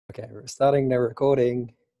Okay, we're starting the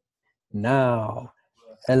recording now.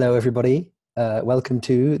 Hello, everybody. Welcome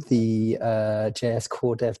to the JS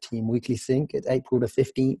Core Dev Team Weekly Sync. It's April the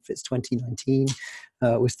 15th. It's 2019.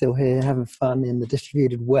 We're still here having fun in the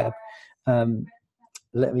distributed web.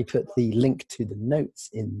 Let me put the link to the notes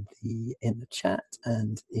in the chat.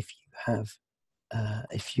 And if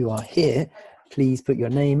you are here, please put your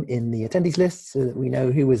name in the attendees list so that we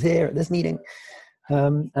know who was here at this meeting.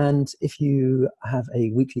 And if you have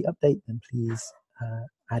a weekly update, then please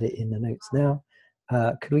add it in the notes now.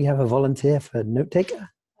 Could we have a volunteer for note taker?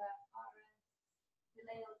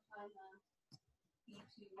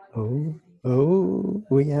 Oh,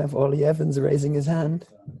 we have Ollie Evans raising his hand.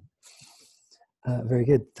 Very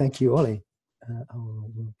good. Thank you, Ollie.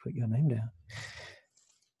 We'll put your name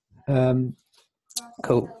down.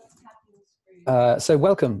 Cool. So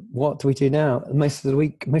welcome. What do we do now? Most of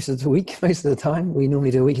the time, we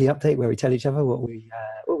normally do a weekly update where we tell each other what we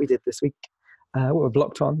did this week, what we're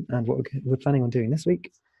blocked on, and what we're planning on doing this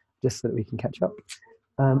week, just so that we can catch up.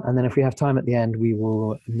 And then if we have time at the end, we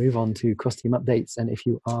will move on to cross-team updates. And if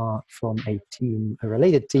you are from a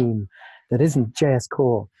related team that isn't JS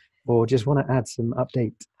Core, or just want to add some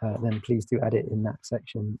update, then please do add it in that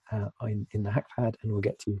section in the HackPad, and we'll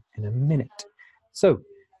get to you in a minute. So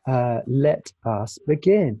let us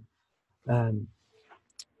begin.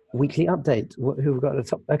 Weekly update. Who we've got at the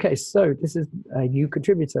top? Okay, so this is a new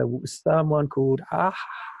contributor, someone called How.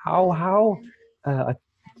 I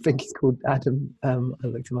think he's called Adam. I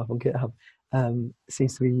looked him up on GitHub.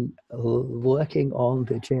 Seems to be working on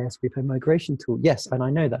the JS repo migration tool. Yes, and I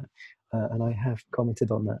know that, and I have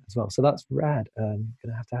commented on that as well. So that's rad. Gonna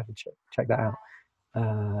have to check that out.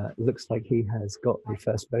 Looks like he has got the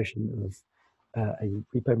first version of a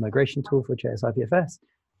repo migration tool for JS IPFS,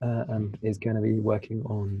 and is going to be working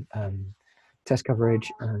on test coverage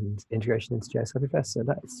and integration into JS IPFS. So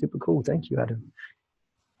that's super cool. Thank you, Adam.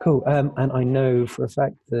 Cool. And I know for a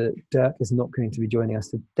fact that Dirk is not going to be joining us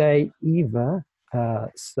today either.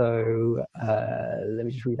 So let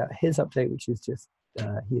me just read out his update, which is just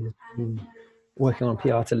he has been working on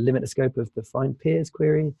PR to limit the scope of the find peers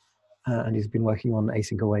query, and he's been working on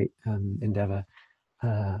async await endeavor.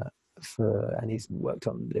 And he's worked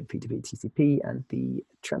on the P2P TCP and the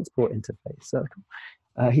transport interface. So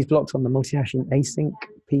he's blocked on the multi-hashing async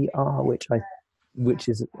PR, which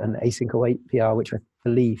is an async await PR, which I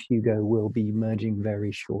believe Hugo will be merging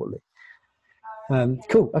very shortly.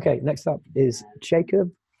 Cool. Okay, next up is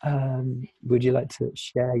Jacob. Would you like to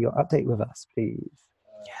share your update with us, please?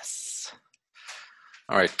 Yes.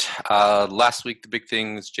 All right. Last week, the big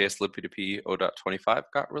thing is JS libp2p 0.25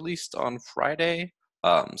 got released on Friday.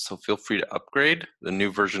 So feel free to upgrade. The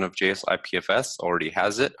new version of JS IPFS already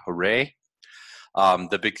has it. Hooray.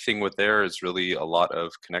 The big thing with there is really a lot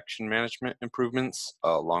of connection management improvements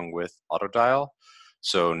along with autodial.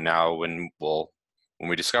 So now when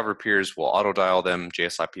we discover peers, we'll autodial them.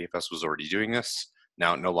 JS IPFS was already doing this.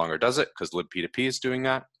 Now it no longer does it because libp2p is doing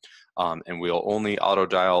that. And we'll only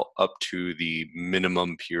autodial up to the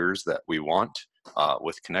minimum peers that we want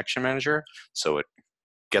with Connection Manager. So it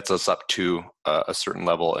gets us up to a certain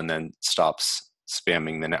level and then stops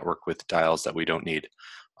spamming the network with dials that we don't need.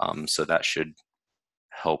 So that should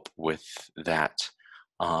help with that.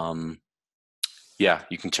 Yeah,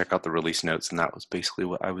 you can check out the release notes, and that was basically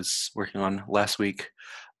what I was working on last week.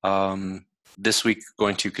 This week,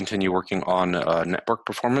 going to continue working on network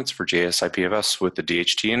performance for JS IPFS with the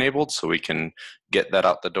DHT enabled, so we can get that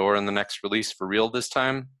out the door in the next release for real this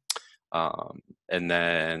time. And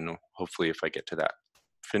then hopefully if I get to that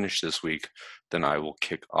finish this week, then I will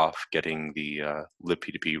kick off getting the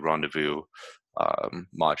libp2p rendezvous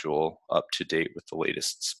module up to date with the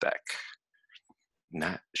latest spec. And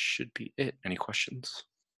that should be it. Any questions?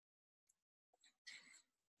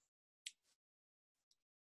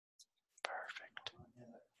 Perfect.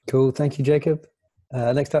 Cool. Thank you, Jacob.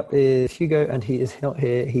 Next up is Hugo, and he is not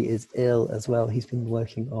here. He is ill as well. He's been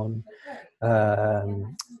working on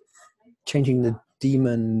changing the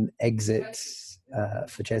daemon exits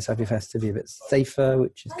for JS IPFS to be a bit safer,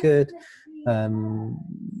 which is good.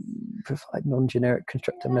 Provide non-generic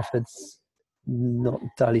constructor methods. Not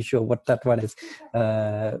entirely sure what that one is.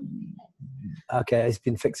 Okay, it's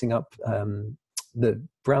been fixing up the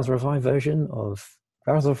browserified version of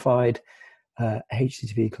browserified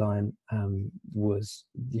HTTP client. It was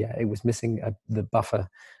missing the buffer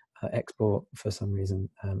export for some reason,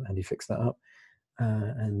 and he fixed that up.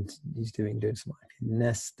 And he's doing some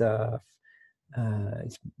IPNet stuff.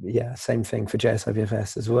 Same thing for JS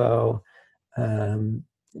IPFS as well.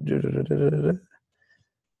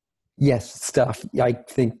 Yes, stuff. I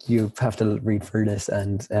think you have to read through this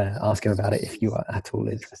and ask him about it if you are at all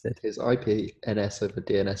interested. His IPNS over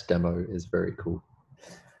DNS demo is very cool.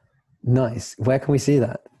 Nice. Where can we see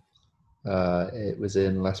that? It was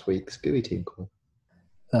in last week's GUI team call.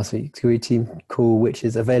 Last week's GUI team call, which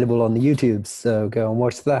is available on the YouTube. So go and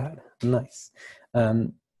watch that. Nice.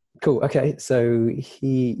 Cool. Okay. So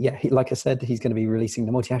he, like I said, he's going to be releasing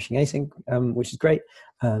the multi-hashing async, which is great.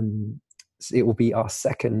 So it will be our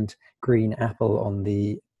second green apple on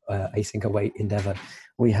the async await endeavor.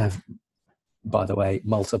 We have, by the way,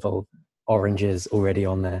 multiple oranges already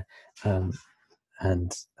on there.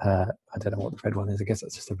 And I don't know what the red one is. I guess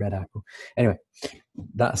that's just a red apple. Anyway,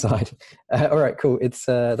 that aside. All right, cool. It's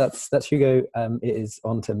that's Hugo. It is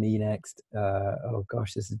on to me next. Oh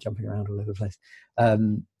gosh, this is jumping around all over the place.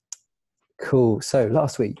 Cool. So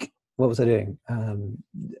last week, what was I doing?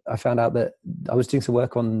 I found out that I was doing some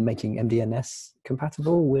work on making MDNS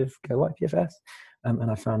compatible with Go IPFS, and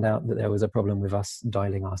I found out that there was a problem with us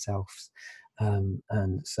dialing ourselves.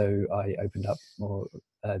 And so I opened up more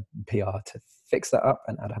PR to fix that up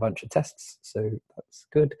and add a bunch of tests. So that's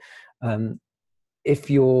good. If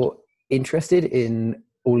you're interested in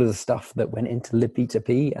all of the stuff that went into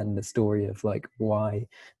libp2p and the story of like why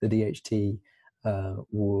the DHT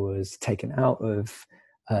was taken out of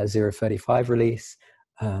 0.35 release,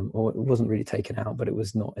 or it wasn't really taken out, but it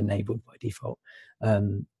was not enabled by default,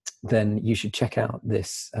 then you should check out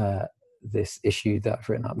this this issue that I've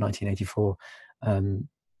written up, 1984.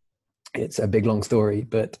 It's a big long story,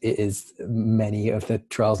 but it is many of the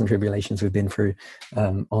trials and tribulations we've been through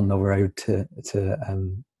on the road to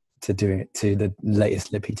doing it to the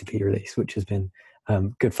latest libp2p release, which has been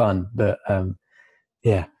good fun, but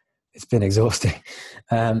yeah, it's been exhausting.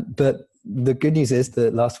 But the good news is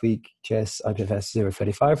that last week JS IPFS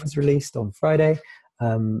 0.35 was released on Friday.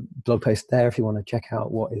 Blog post there if you want to check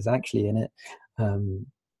out what is actually in it.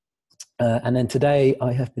 And then today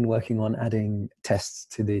I have been working on adding tests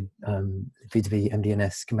to the V2V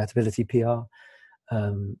MDNS compatibility PR,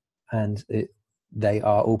 and they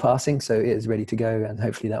are all passing, so it is ready to go, and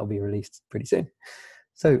hopefully that will be released pretty soon.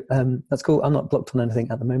 So that's cool. I'm not blocked on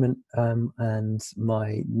anything at the moment, and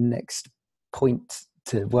my next point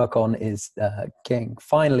to work on is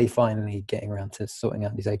finally getting around to sorting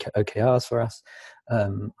out these OKRs for us.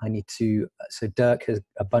 I need to. So Dirk has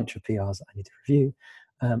a bunch of PRs that I need to review.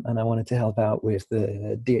 And I wanted to help out with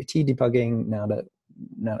the DHT debugging. Now that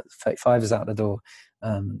 35 is out the door,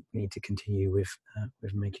 we need to continue with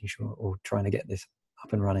making sure, or trying to get this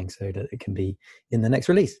up and running so that it can be in the next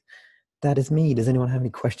release. That is me. Does anyone have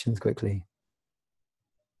any questions quickly?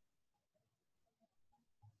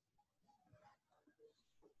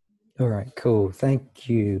 All right, cool. Thank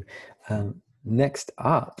you. Next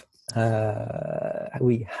up,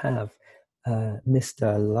 we have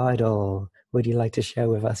Mr. Lydell. Would you like to share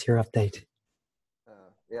with us your update?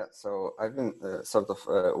 Yeah, so I've been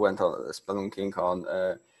went on spelunking on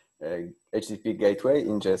HTTP gateway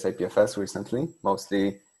in JS IPFS recently,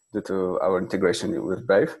 mostly due to our integration with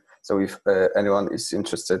Brave. So if anyone is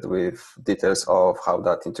interested with details of how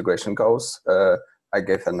that integration goes, I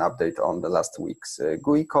gave an update on the last week's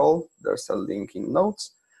GUI call. There's a link in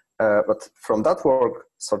notes. But from that work,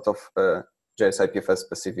 JS IPFS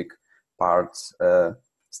specific parts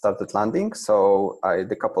started landing. So I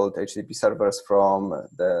decoupled HTTP servers from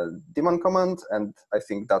the daemon command, and I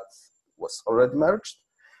think that was already merged.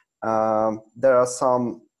 There are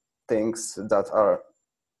some things that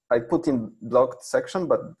I put in blocked section,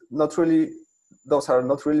 but not really, those are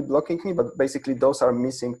not really blocking me, but basically those are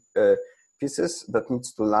missing pieces that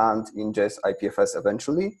needs to land in JS IPFS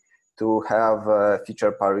eventually to have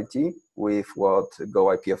feature parity with what Go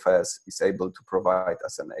IPFS is able to provide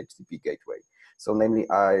as an HTTP gateway. So namely,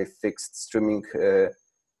 I fixed streaming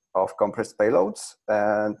of compressed payloads,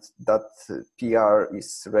 and that PR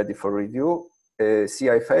is ready for review.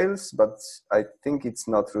 CI fails, but I think it's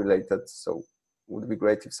not related, so it would be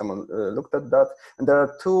great if someone looked at that. And there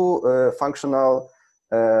are two functional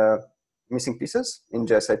missing pieces in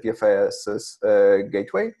JS IPFS's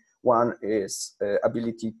gateway. One is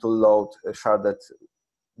ability to load a sharded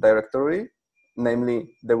directory,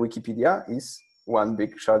 namely the Wikipedia is one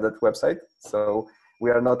big sharded website. So we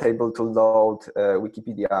are not able to load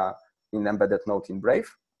Wikipedia in embedded node in Brave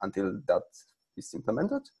until that is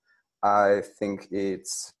implemented. I think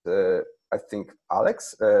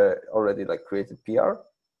Alex already created PR.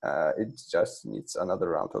 It just needs another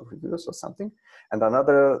round of reviews or something. And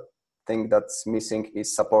another thing that's missing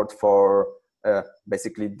is support for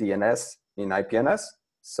basically DNS in IPNS.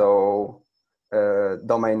 So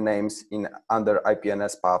domain names under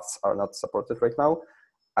IPNS paths are not supported right now.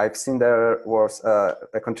 I've seen there was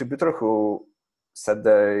a contributor who said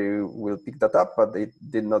they will pick that up, but it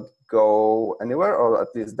did not go anywhere, or at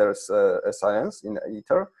least there's a silence in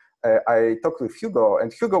Ether. I talked with Hugo,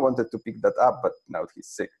 and Hugo wanted to pick that up, but now he's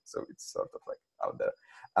sick, so it's sort of like out there.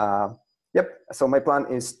 Yep, so my plan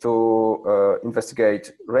is to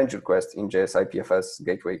investigate range requests in JS IPFS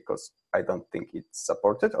gateway, because I don't think it's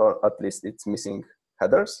supported, or at least it's missing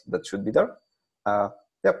headers that should be there.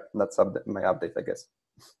 Yep, that's my update, I guess.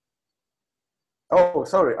 Oh,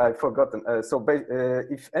 sorry, I've forgotten.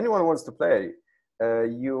 If anyone wants to play,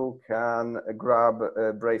 you can grab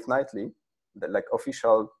Brave Nightly, the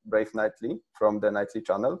official Brave Nightly from the Nightly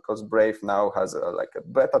channel, because Brave now has a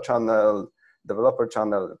beta channel, developer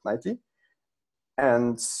channel at Nightly.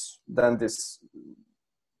 And then this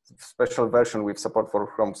special version with support for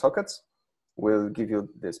Chrome sockets will give you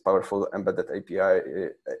this powerful embedded API,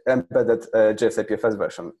 embedded JS IPFS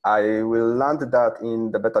version. I will land that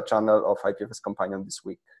in the beta channel of IPFS Companion this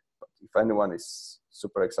week. But if anyone is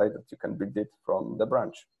super excited, you can build it from the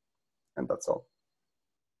branch. And that's all.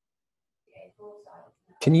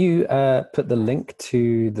 Can you put the link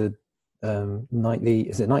to the Nightly,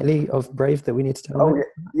 is it Nightly of Brave that we need to download? Oh,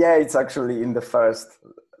 yeah, it's actually in the first,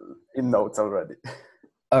 in notes already.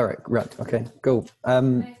 All right, okay, cool.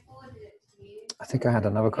 I think I had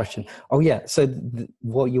another question. Oh yeah, so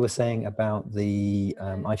what you were saying about the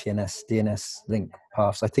IPNS DNS link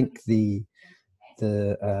paths, I think the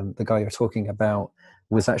guy you're talking about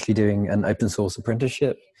was actually doing an open source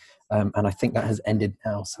apprenticeship, and I think that has ended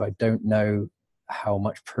now. So I don't know how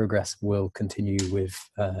much progress will continue with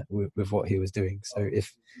what he was doing. So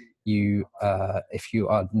if you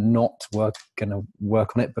are not going to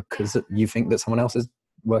work on it because you think that someone else is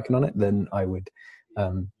working on it, then I would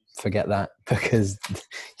forget that, because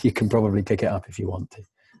you can probably pick it up if you want to,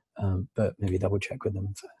 but maybe double check with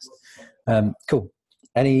them first. Cool.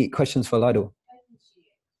 Any questions for Lidl?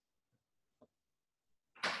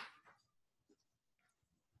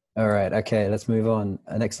 All right, okay, let's move on.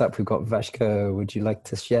 Next up, we've got Vashko. Would you like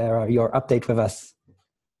to share your update with us?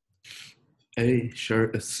 Hey,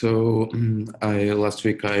 sure. So last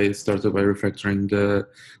week I started by refactoring the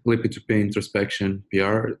Lippy2P introspection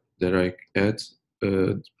PR that I had,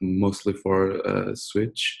 mostly for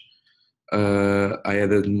Switch. I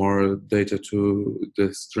added more data to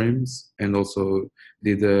the streams and also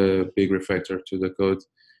did a big refactor to the code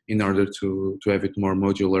in order to have it more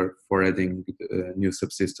modular for adding new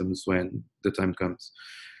subsystems when the time comes.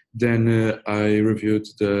 Then I reviewed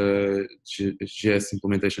the JS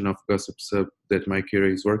implementation of Gossip Sub that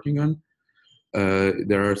MyKira is working on.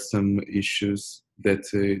 There are some issues that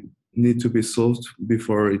need to be solved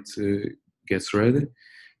before it gets ready.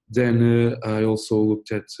 Then I also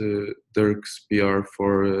looked at Dirk's PR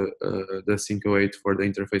for the Sync08 for the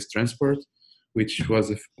interface transport, which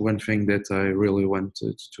was one thing that I really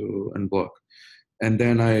wanted to unblock. And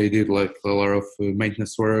then I did a lot of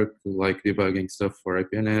maintenance work, like debugging stuff for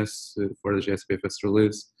IPNS, for the JS IPFS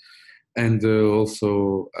release. And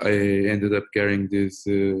also I ended up carrying this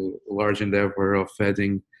large endeavor of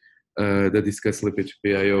adding the Discuss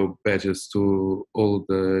Lippy2P IO badges to all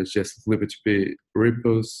the JS Lippy2P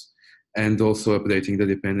repos, and also updating the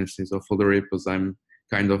dependencies of all the repos. I'm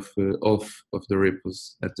kind of off of the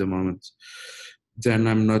repos at the moment. Then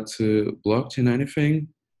I'm not blocked in anything.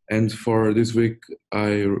 And for this week,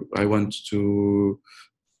 I want to,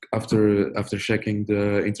 after checking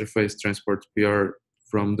the interface transport PR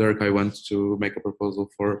from Dirk, I want to make a proposal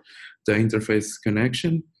for the interface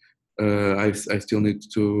connection. I still need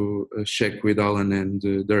to check with Alan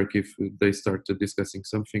and Dirk if they started discussing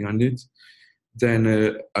something on it.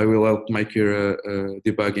 Then I will help MyKira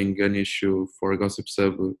debugging an issue for Gossip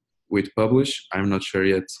Sub with publish. I'm not sure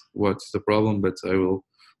yet what's the problem, but I will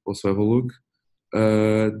also have a look.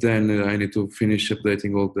 Then I need to finish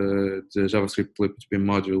updating all the JavaScript Lippy2P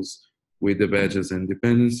modules with the badges and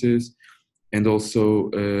dependencies, and also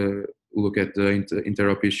look at the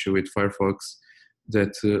interop issue with Firefox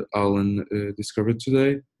that Alan discovered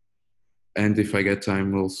today. And if I get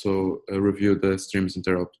time, also review the streams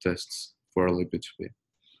interop tests for Lippy2P.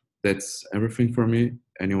 That's everything for me.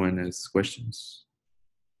 Anyone has questions?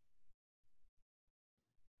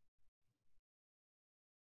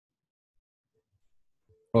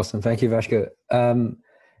 Awesome, thank you, Vashko.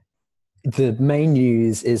 The main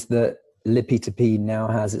news is that Lippy2P now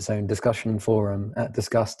has its own discussion forum at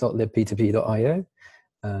discuss.lippy2p.io.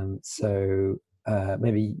 So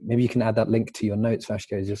maybe you can add that link to your notes,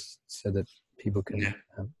 Vashko, just so that people can. Yeah,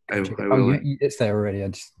 I will. It's there already.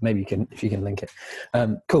 Maybe you can, if you can link it.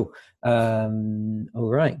 Cool. All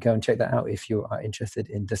right, go and check that out if you are interested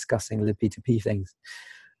in discussing Lippy2P things.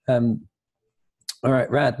 All right,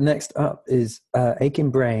 Rad. Next up is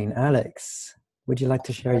Aching Brain. Alex, would you like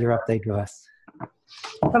to share your update with us?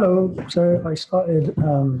 Hello. So I started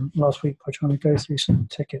last week by trying to go through some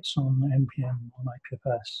tickets on NPM on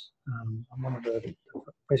IPFS. And one of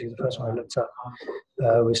basically the first one I looked at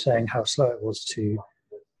was saying how slow it was to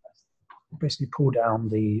basically pull down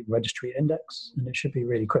the registry index, and it should be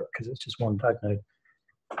really quick because it's just one DAG node.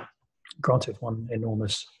 Granted, one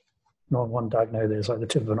DAG node is like the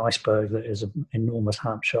tip of an iceberg that is an enormous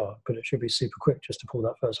HAMP shard, but it should be super quick just to pull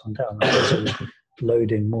that first one down. It was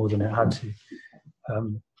loading more than it had to.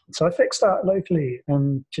 So I fixed that locally,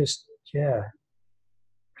 and I just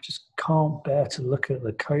can't bear to look at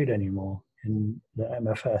the code anymore in the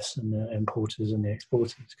MFS and the importers and the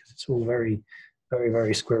exporters because it's all very, very,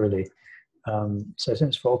 very squirrely. So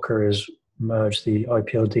since Volker has merged the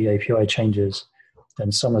IPLD API changes,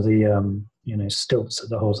 then some of the stilts that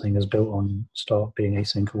the whole thing is built on start being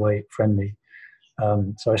async await friendly.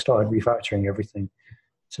 So I started refactoring everything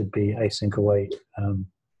to be async await.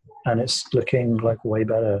 And it's looking like way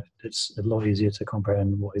better. It's a lot easier to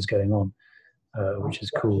comprehend what is going on, which is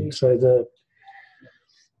cool. So the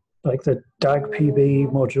DAG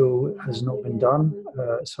PB module has not been done.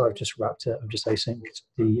 So I've just wrapped it. I've just asynced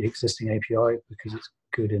the existing API because it's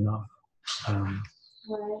good enough.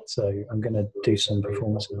 So I'm going to do some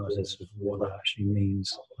performance analysis of what that actually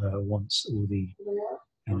means once all the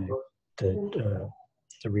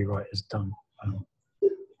rewrite is done.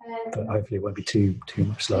 But hopefully it won't be too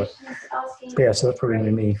much slower. But yeah, so that's probably going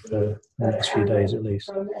to be me for the next few days at least.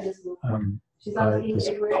 There's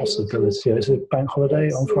a possibility. It's a bank holiday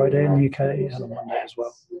on Friday in the UK and on Monday as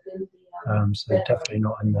well. So definitely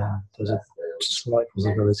not in there. There's a slight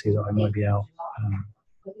possibility that I might be out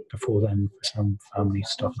before then for some family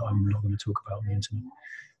stuff that I'm not going to talk about on the internet.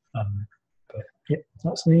 But yeah,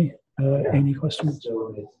 that's me. Any questions?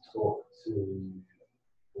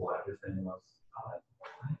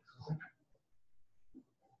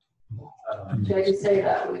 Should I just say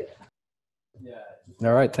that?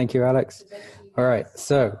 All right, thank you, Alex. All right,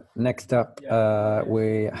 so next up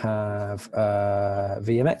we have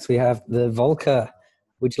VMX. We have the Volker.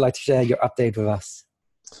 Would you like to share your update with us?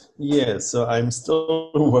 Yeah, so I'm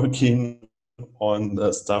still working on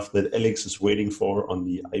the stuff that Alex is waiting for on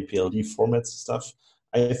the IPLD formats stuff.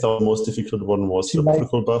 I thought the most difficult one was the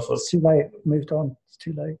protocol buffers. It's too late. Moved on. It's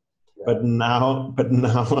too late. But now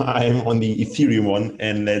I'm on the Ethereum one,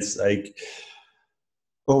 and it's like,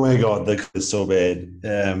 oh my God, that is so bad.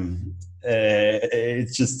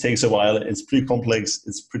 It just takes a while. It's pretty complex.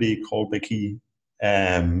 It's pretty callbacky.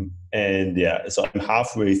 And yeah, so I'm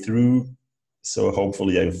halfway through. So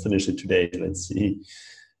hopefully I'll finish it today. Let's see.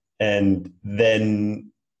 And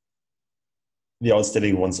then the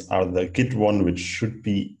outstanding ones are the Git one, which should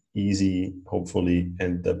be easy, hopefully,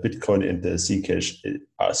 and the Bitcoin and the Zcash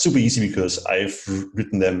are super easy because I've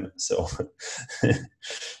written them. So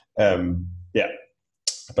yeah,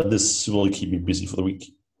 but this will keep me busy for the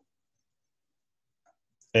week,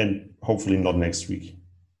 and hopefully not next week.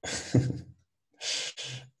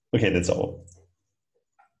 Okay, that's all.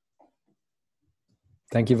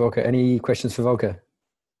 Thank you, Volker. Any questions for Volker?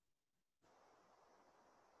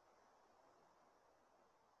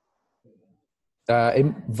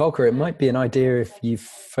 Volker, it might be an idea if you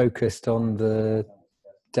focused on the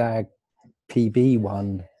DAG PB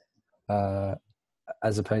one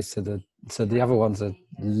as opposed to the other ones are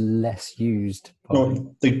less used.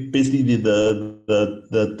 No, basically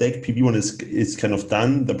the DAG PB one is kind of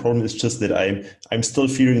done. The problem is just that I'm still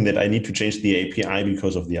fearing that I need to change the API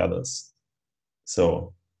because of the others.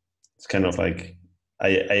 So it's kind of like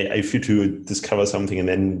I fear to discover something and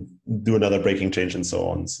then do another breaking change and so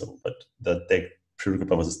on. So, but the DAG protocol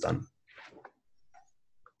buffers is done.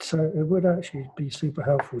 So it would actually be super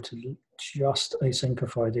helpful to just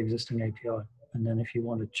asyncify the existing API. And then if you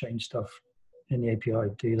want to change stuff in the API,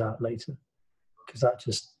 do that later. Because that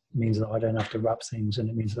just means that I don't have to wrap things, and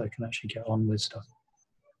it means that I can actually get on with stuff.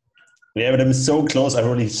 Yeah, but I'm so close. I'm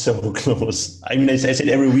really so close. I mean, I said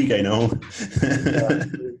every week, I know. Yeah,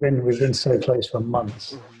 we've been so close for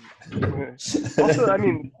months. Also, I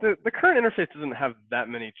mean, the current interface doesn't have that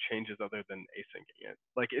many changes other than asyncing it.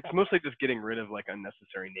 Like, it's mostly just getting rid of like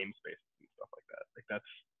unnecessary namespaces and stuff like that. Like,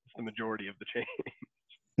 that's the majority of the change.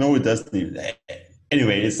 No, it doesn't.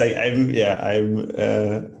 Anyway, it's like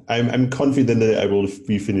I'm confident that I will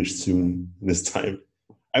be finished soon this time.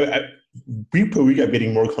 Week per week, I'm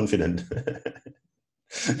getting more confident.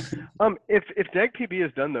 If DAG PB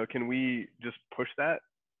is done though, can we just push that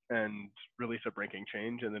and release a breaking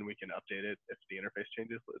change, and then we can update it if the interface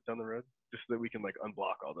changes down the road, just so that we can like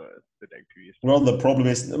unblock all the DEG2E. Well, the problem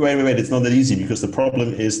is, wait, it's not that easy, because the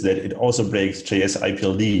problem is that it also breaks JS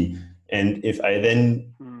IPLD. And if I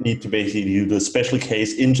then need to basically do the special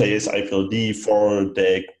case in JS IPLD for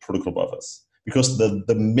DEG protocol buffers, because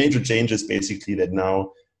the major change is basically that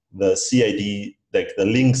now the CID, like the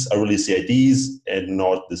links are really CIDs and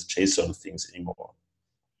not this JSON things anymore.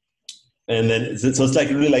 And then, so it's like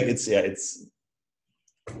really like, it's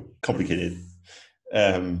complicated.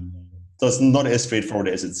 So it's not as straightforward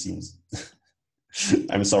as it seems.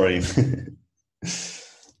 I'm sorry.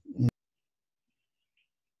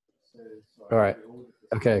 All right.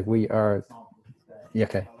 Okay, we are. Yeah.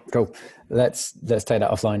 Okay. Cool. Let's take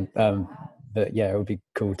that offline. But yeah, it would be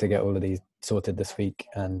cool to get all of these sorted this week,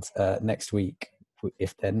 and next week,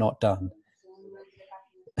 if they're not done.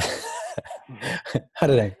 I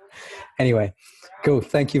don't know. Anyway, cool.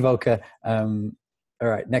 Thank you, Volker. All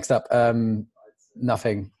right. Next up,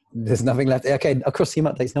 nothing. There's nothing left. Okay, cross team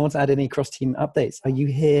updates. No one's had any cross team updates. Are you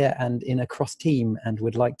here and in a cross team and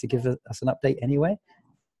would like to give us an update anyway?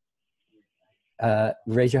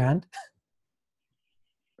 Raise your hand.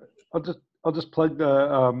 I'll just plug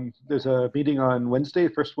the there's a meeting on Wednesday,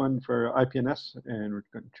 first one for IPNS, and we're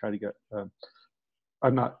going to try to get.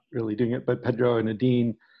 I'm not really doing it, but Pedro and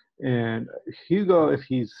Nadine and Hugo if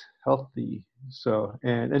he's healthy. So,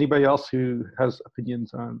 and anybody else who has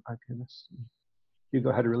opinions on IPNS.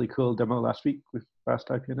 Hugo had a really cool demo last week with fast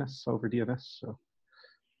IPNS over DNS. So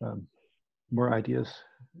more ideas,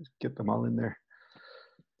 get them all in there.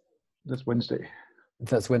 That's Wednesday.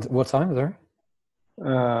 That's Wednesday. What time is there?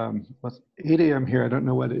 8 a.m. here. I don't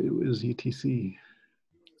know what it was UTC.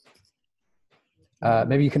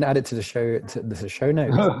 Maybe you can add it to the show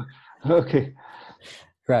notes. Okay.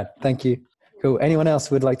 Right. Thank you. Cool. Anyone else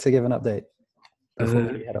would like to give an update?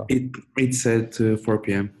 It said 4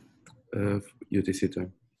 p.m. UTC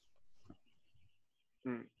time.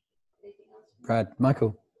 Brad,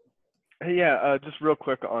 Michael. Hey, yeah, just real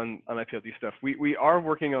quick on IPLD stuff. We are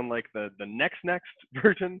working on like the next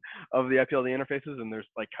version of the IPLD interfaces, and there's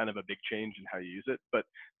like kind of a big change in how you use it. But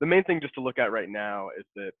the main thing just to look at right now is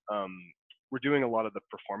that we're doing a lot of the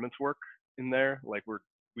performance work in there. Like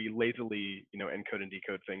we lazily, encode and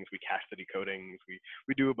decode things. We cache the decodings.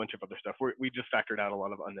 We do a bunch of other stuff. We just factored out a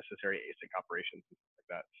lot of unnecessary async operations and stuff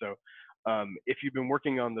like that. So if you've been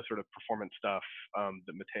working on the sort of performance stuff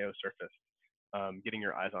that Matteo surfaced, getting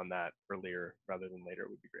your eyes on that earlier rather than later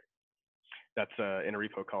would be great. That's in a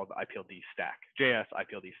repo called IPLD stack, JS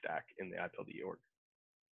IPLD stack in the IPLD org.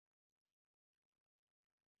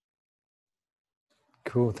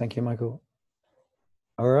 Cool. Thank you, Michael.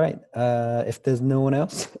 All right. If there's no one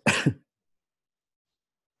else.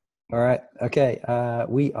 All right. Okay.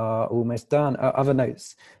 We are almost done. Other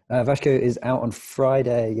notes. Vashko is out on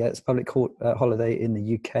Friday. Yeah, it's public court holiday in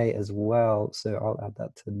the UK as well. So I'll add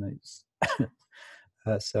that to the notes.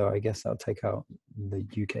 So I guess I'll take out the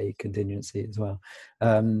UK contingency as well.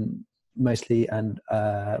 Mostly. And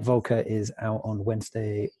Volker is out on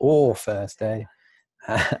Wednesday or Thursday.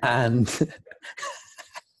 And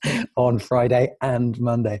on Friday and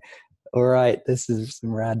Monday. All right, this is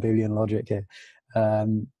some rad Boolean logic here.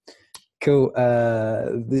 Cool.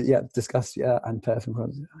 Discuss and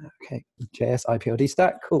person. Okay, JS IPLD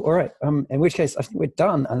stack. Cool. All right. In which case, I think we're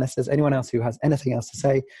done. Unless there's anyone else who has anything else to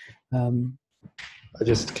say. I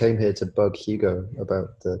just came here to bug Hugo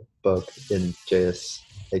about the bug in JS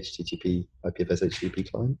HTTP IPFS HTTP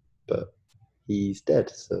client, but he's dead.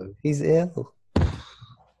 So he's ill.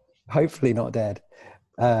 Hopefully not dead.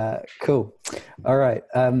 Cool. All right.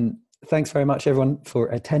 Thanks very much, everyone, for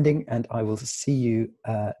attending, and I will see you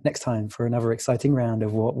next time for another exciting round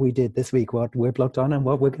of what we did this week, what we're blogged on, and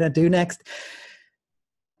what we're going to do next.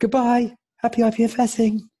 Goodbye. Happy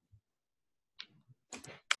IPFSing.